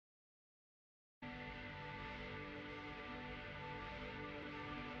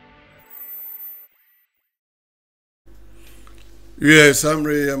Yes, I'm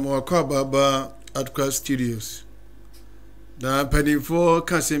Baba Adkwart Studios. Na penifo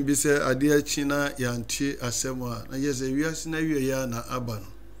kasen bi se ade china yanti asemwa na yeze wiase na ya na aba no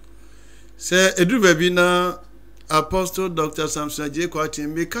se edu ba bi na Apostle Dr. Samson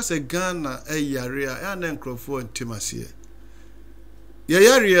Kwarteng be kase Ghana yare a ya na nkrofo ntimase ya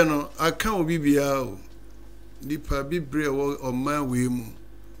yare no aka obi bia o nipa bibre wo oman we mu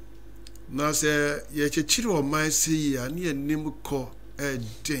na se ye chechiri oman se ya ne anim ko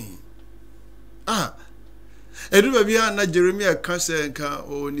den Eduba bia na Jeremiah kase nka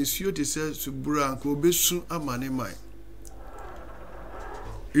o nisio te se subura nka obesu amane mai.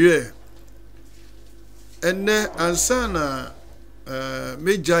 Enne ansana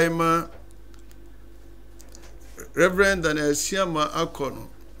mejaima Reverend and Siama akono.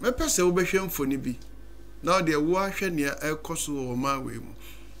 Me pese obehwe mfoni bi. Na de wo ahwe ne ekoso o ma we mu.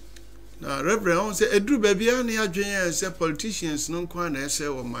 Na Reverend on say eduba bia na adwen say politicians no kwa na ese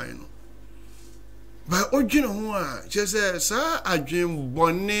wo man no. Ba ojino ho a chese sa adwen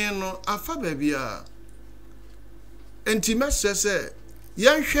bone no afa ba bia enti mesese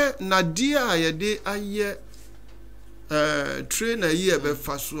yanhwe nade a yede aye train aye be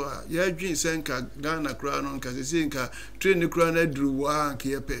faso a ya adwen senka Ghana kra no nka sese nka train kra na duru wa nka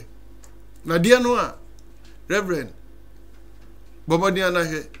yepe nade no a Reverend bomodi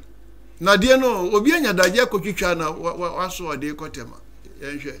anahe nade no obi anya daje akotwitwa na waso ode kotema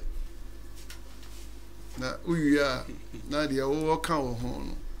yanhwe na uya na dia wo ka wo ho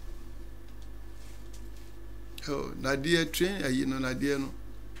no na dia train ayi no na dia no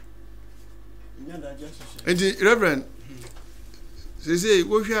enti Reverend say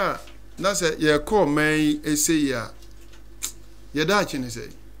wo hwa na say ye call man ese ya ye da chi ne say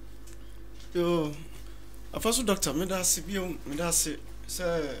yo afaso doctor me da se bio me da se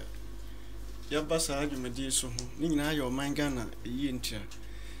say ya basa adwumadi so ho ni nyina ya o man Ghana eyi ntia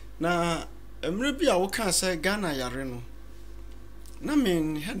na emre bia wo kan say Ghana yare no na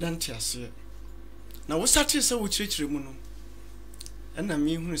men hedanti ase na wo sate say wo kirikire mu no na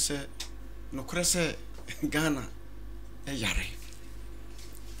me hunu say no kore say Ghana yare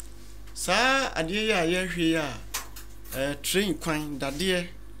sa ade ya ye hwe ya train kwan dade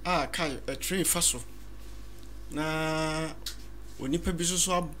a kai train faso na onipa bi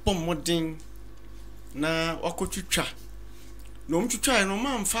so abom modin na wakotwitwa no mtwitwa no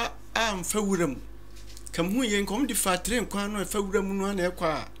mamfa amfa wuram kam hu ye nkom di fa train kwan no fa wuram no na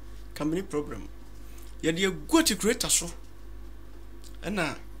ekwa company problem ye de goti creator so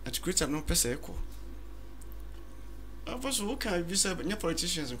na at creator no pese eko afaso wo kan bi say nya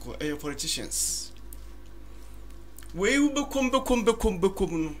politicians ko politicians we wu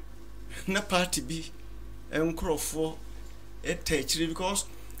bekom no na party bi enkrofo etachiri because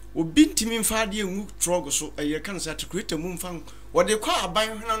obi ntimi mfa de enwu trog so kan say at creator mu mfa wode kwa aban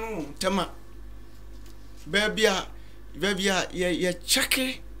hwana no tema babia ye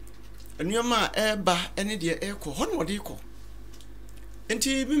cheke anuama eba ene de eko ho no de eko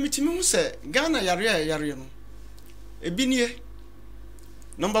enti bi mitimi hu se Ghana yare no ebinie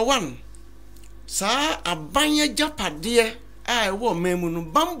number 1 sa abanye japade a ewo memu no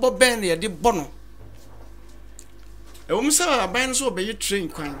bambo ben ye de bono e wo msa aban so be train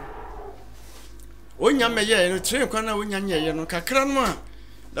kwan onya meye no train kwan na onya nyeye no kakra no a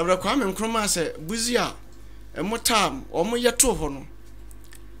dabra kwa me nkroma se buzia emotam omo yeto ho no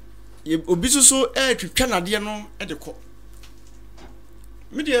obi so twetwa nade no de ko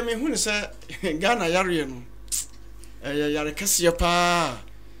me de me hunu se Ghana yare no yare kase pa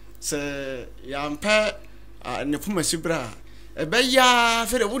se yampa ne puma sibra be ya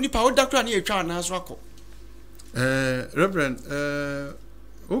fere woni pa odakra na yetwa na so akọ Reverend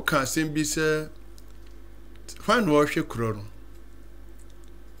o ka sembi se fan wo hwe kro no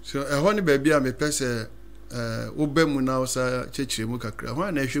so ho ne ba bia me pese wo ba mu na osa chechire mu kakra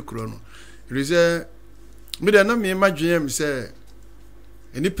ho na hwe kro no rize me de na me madwen am se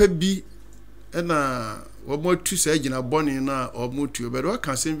enipa bi na wo mo tu se agina boni na o mo tu be do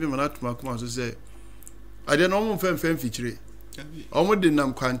ka sembi ma na tuma kuma so se ade no mo femfem fichire o mo de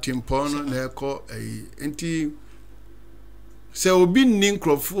nam kwantimpo no na eko enti se obi nni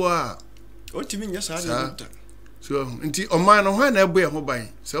nkrofo a o timi nya sa na so nti o man no hwan na ebo ye ho ban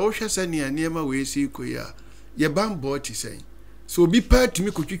se wo hwe se ne niema we si koya ye bambo ti sen so obi pa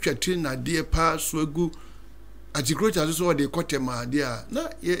timi kotwitwa tri na de pa so agu agriculture so de kotema de a na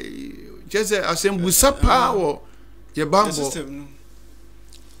ye jese asembu sapa wo ye bambo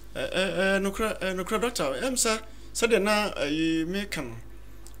no kra doctor emsa se de na me kan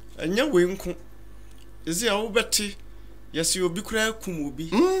anya we nko ezi a wo beti yesi obi kura kum obi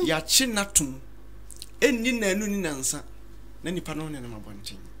ya chi natum enni na anu ni nansa na nipa no ne na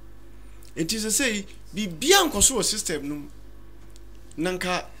mabonten enti se sei bibia nkoso system no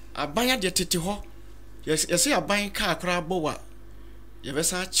nanka abanya de tete ho yesi aban ka akra bowa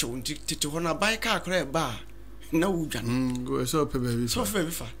yebesa chew nti tete ho na aban ka akra e ba na wudwan go so pe baby so fe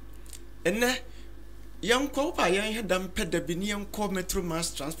bi fa enne yanko pa yan hedam peda bi ne yanko metro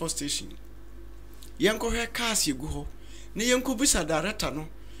mass transport station yanko hwe cars yegu ho ne yanko bisa director no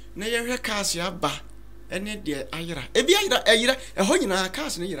na ye hwe cars ya ba ene de ayira ebi ayira ho nyina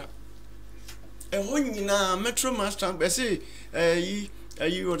cars ne yira ho nyina metro mass transport say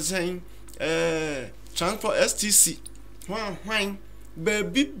you were saying transport STC hwan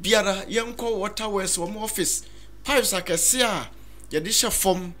baby biara yanko waterways wo office pipes akese a ye de hye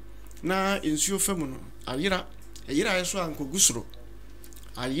fom na ensuo famu no ayira yeso ankogusuro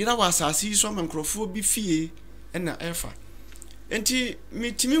ayira wasasi so mankrofo bi fie na efa enti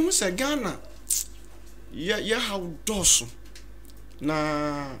mitimi hu se Ghana ya how doso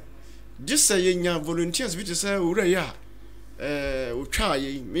na disa yenya volunteers bi to say ura ya otwa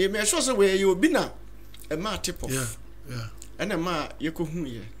ye me sure say we obi na e ma tip off yeah ena ma yekohu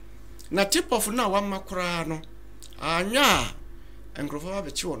ye na tip off na wa makora no anya enkrofo ba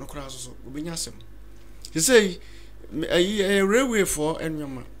be chi wo no kora so obenya asem say railway for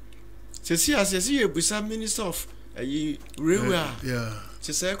enyoma sesi asesi ebusa minister of railway yeah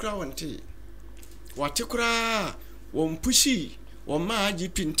say kra wonte wate kra won pushi won ma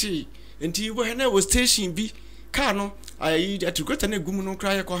gpnt enti wo hena wo station bi car no atikweta na gum no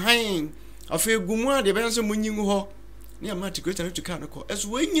kra ye ko han afa gumu a de be nso munyingu ho ne ama atikweta no car no ko eso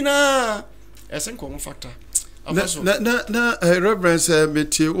wo nyina esen ko mo factor na reverence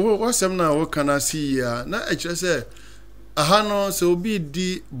meti wasem na wo kana si ya na ekire se aha no se obi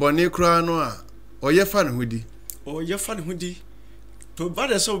di bone kra no a oyefa ne hudi to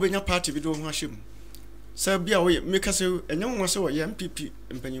bade se obenya party bi do ho ahyem se bia wo meka se enyem wo se wo ye MPP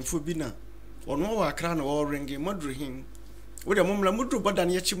mpanyimfo bi na ono wa akra na wo ringi modru hin wo de momla mudru boda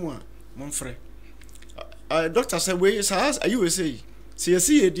na yachimu a momfre doctor say we say are you say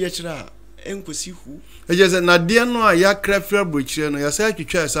see edi akira enkosi hu ejeze na de no a ya krafra brochire no ya say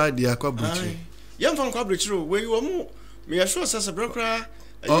atwitwa sa de akwa brochire yam fam kwa brochire we wo mu me ya sure say brokra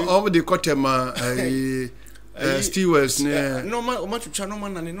o de kotema stewards ne no ma o ma twitwa no ma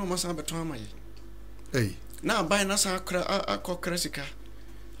na ne no ma san beton amaye na buy na san akra akokra sika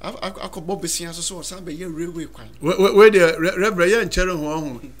akobo besia so san be ye railway kwan we the reverend ya nchere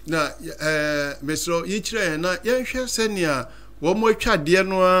ho na mesro yi kire na ye hwe senia wo mo twa de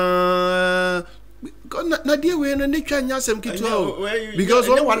no na de we no ne twa nyasem kitu because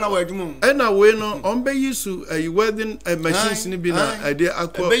one na wadum na we no on be yisu wedding machines ni bi na ade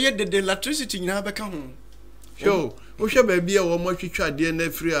akọ be ye the electricity nyina be ka ho show wo hwe ba bia wo mo twitwa de na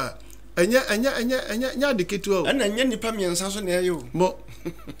free a enya de kitu o na nya nipa miensa so na ayo mo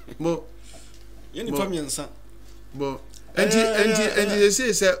ye nipa miensa bo enti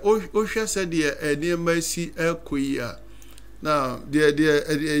say o hwe se de ene masi ekoyi a now the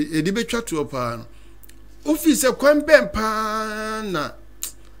edi betwa to pa no office kwampen pa na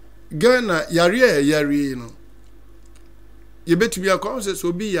Ghana yare no ye betumi akọ se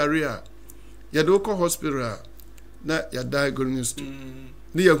so bi yare a ye do ko hospital na ya diagnose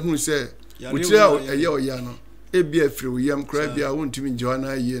ni ya hu se utira eye oya no e bia afiri oyam kra bia wontumi njewa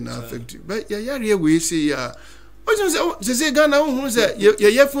na ye na affect but ya yare we say ya o se Ghana hu se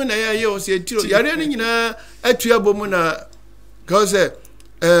ye yefun na ye o se tiro yare ni nyina atua bomu na cause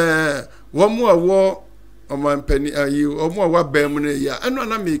womu awo omampani ayi omu awa bem na ya eno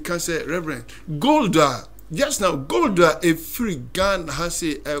na me ka say reverend golda just now golda a free Ghana has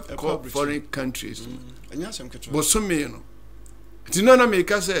a foreign countries but so me no tino na me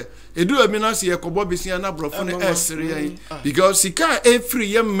ka say edu ami na se yekobo besia na brofo ne esre yan because sika a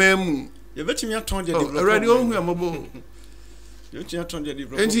free ye mamu ye betimi aton de develop already on hu amobo ye betimi aton de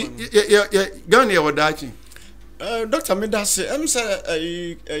develop ya Ghana ye wadachi Doctor Medase em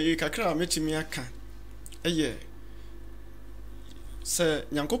say kakra metimi aka se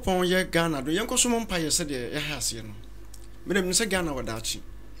nyankopon ye Ghana do yenkoso mo mpa ye se de ye hase no medem se Ghana wadachi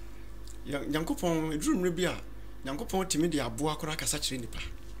nyankopon edurumre bia nyankopon timi de aboa kora kasa kire nipa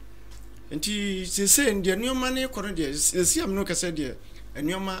enti se ndie nioma ne koro de se am no kasa de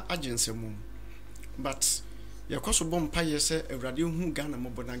enioma agensemu but ye koso bom mpa ye se awrade hu Ghana mo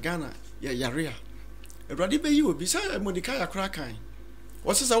bona Ghana ye yarea awrade be yi obi sa modika ya kora kan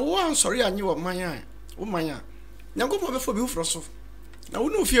wo se wo ansori anye wo manya wo manya nyankopon be fo bi ufro so na wo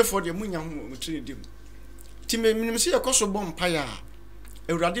no fie fo de munya ho mutire dim ti me minim se ye koso bom mpa ya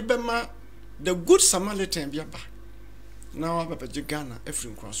awrade be ma the good Samaritan bi aba na wa baba je Ghana afri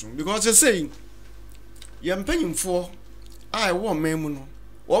nkwaso because they say ye mpanyimfo I wo memu no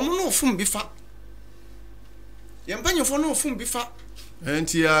wo mo no ofum bi fa ye mpanyefo no ofum bi fa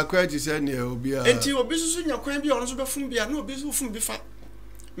enti akwa ti se ne obi a enti obi susu nya kwan bi ono so befum bi a na obi so ofum bi fa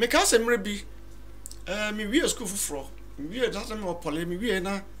me ka se mre bi me wie school fufro me wie that me opole me wie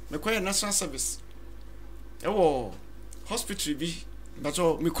na me kwa national service ewo hospital bi but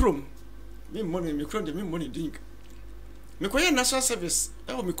me krom me krom de me money drink me kwa national service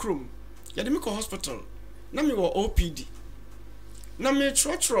ewo me krom ya de me ko hospital na me wo OPD na me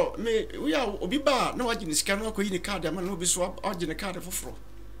trotro me we are obi ba na waji ni sika no akoyi ni card ama na obi so waji ni card foforo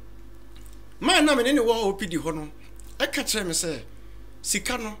man na me ne wo OPD ho no e ka kire me se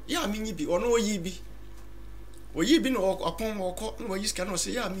sika no ya menyi bi ono oyi bi no akon woko na wayi sika no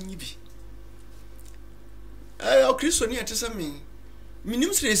se ya menyi bi o Kristo ni atesa me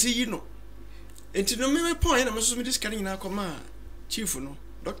minim stresi yi no enti no me point na me so me dis kan nyina akoma chief no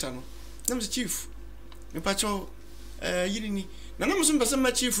doctor no na me chief me pacho yiri ni na na me so mpesa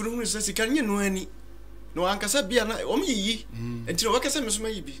ma chief no hu se sika nye no ani no ankasa bia na o me yi enti no wakasa me so ma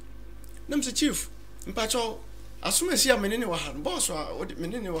yi bi na me chief me pacho asuma si amenene wa ha no boss a o de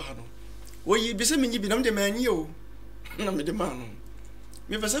menene wa ha no wo yi bi se me yi bi na me de manyi o na me de ma no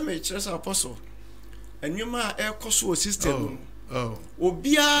me pesa me kire sa apostle anwuma e koso system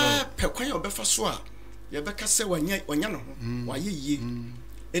obia pekwan obefa so a ye beka se wanya no ho wa ye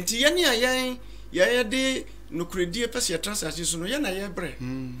enti ye ne ayen ye de no credit pese transaction so no ye na ye bre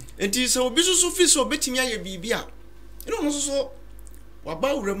enti se obi so fi so betimi aye bibia eno no so wa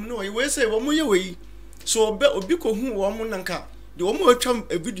ba wuram no we say wo mo ye we so obi ko hu wo mo nanka de wo mo atwa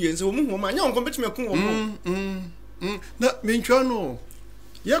video nse wo mo hu ma anya won betimi ku wo mo na mentwa no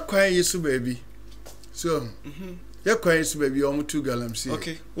ye kwan yesu baabi so ye kwan yesu baabi o mo 2 galamsi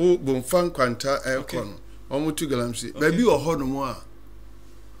okay o bonfan kwanta e ko no o mo 2 galamsi baabi o ho no mo a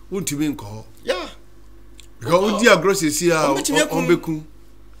wontimi nko yeah because odi agrosesi a o beku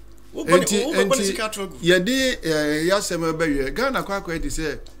enti ye de ya sema bawe Ghana kwa di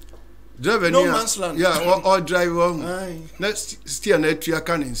say driver no man's land yeah or driver na steer na atua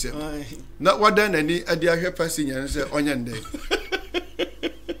kan nse na wadan nani ade ahwe passenger nse onye nde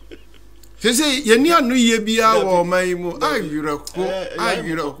sese ye ni anu ye bia wo man mu ayirako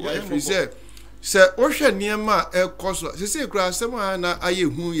if se o hwe niema ekoso sese kura asema na aye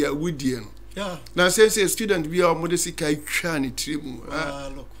hu ya wudie no yeah na sese student bia o modesi kai twa ni trimu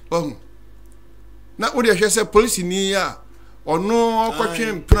look na o de hwe se police ni ya ono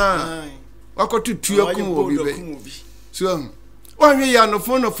okotwe mpra akotutu akun obi be so wanwe ya no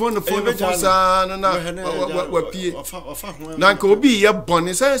phone sa na wapie na nka obi ye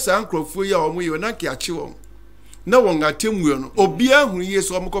bone sense ankrofo ya omo ye na ka ache won na won atemmuo no obi ahun ye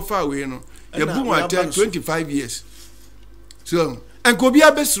so omkofa we no ye bu mu 25 years so enka obi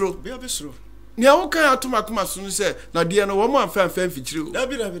abesro ni awo kan atomakoma so se na de no wo mo amfa mfikiri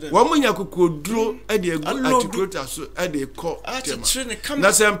wo mo nya kokoduro e de atikrota so e de ko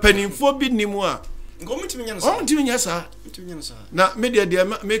na se mpanimfo bi nimu a ngomtimi nya sa na media de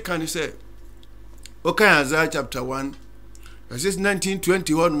me kan say okay Isaiah chapter 1 verses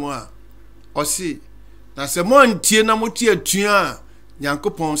 19-21 mo a o si na se mo antie na mo tie atua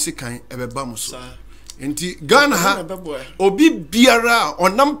Nyankopon sikan ebeba mo so enti Ghana ha obi biara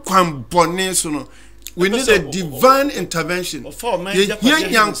onam kwan bone so no we need a divine intervention ye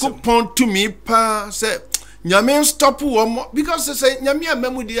Nyankopon to me pa say nyame stop wo because say nyame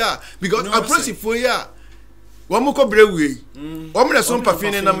amemu dia because abrosifo ya wo mo ko brewe wo mo so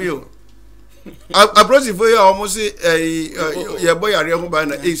mpafine nam yo abrosifo ya wo mo se ye boyare ho ba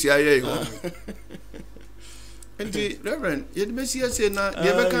na AC aye yo enti reverend ye de besia say na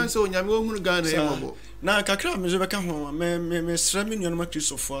ye be kan say nyame wo hunu Ghana e mobo na kakra me beka ho me sra me nuanoma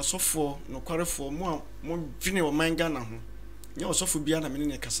Kristofo asofo no kwarefo mo dwene o man Ghana ho nya osofo bia na me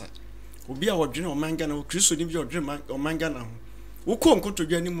ne kasa obi a wodwene o man Ghana o Kristo ni bia odwene o man Ghana ho wo ko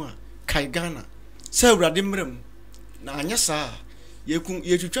nkotodwa ni mu a kai Ghana sa awurade mrem na anya sa ye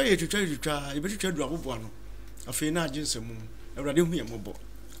twitwa ye betwitwa du abobo ano afei na agensemu awurade hu ye mobo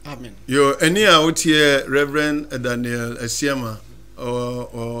amen yo eni a otie Reverend Daniel Asiama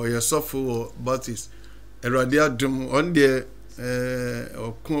or yesofo Baptist awurade adum on de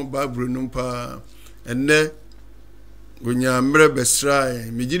okun Bible numpa enne wonya mre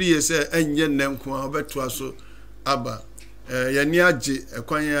besrai migiri yese enye nenko a obeto aso aba yani age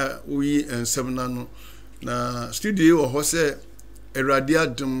ekwan ya uyi ensem na no na studio wo ho se awurade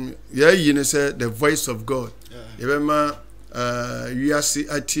adum ye ne se the voice of God yebema wiase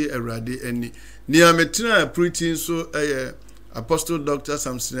ati awurade eni ni ametina preaching so Apostle Dr.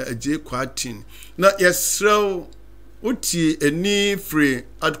 Samson Kwarteng na yesrew uti eni free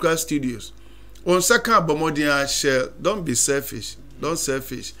Adkwart Studios On second bomodin share, don't be selfish. Don't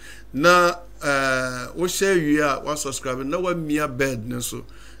selfish. Na we share you are one subscriber, no one mere bed no so.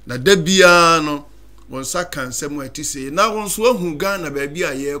 Na debia no on second same ti say. Na won so hu Ghana baby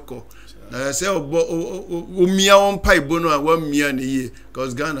a yeko. Na say o mia on pipe bono a one mia na ye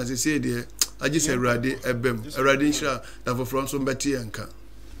because Ghana say there I just say Rade ebem. Rade insha na for from so beti enka.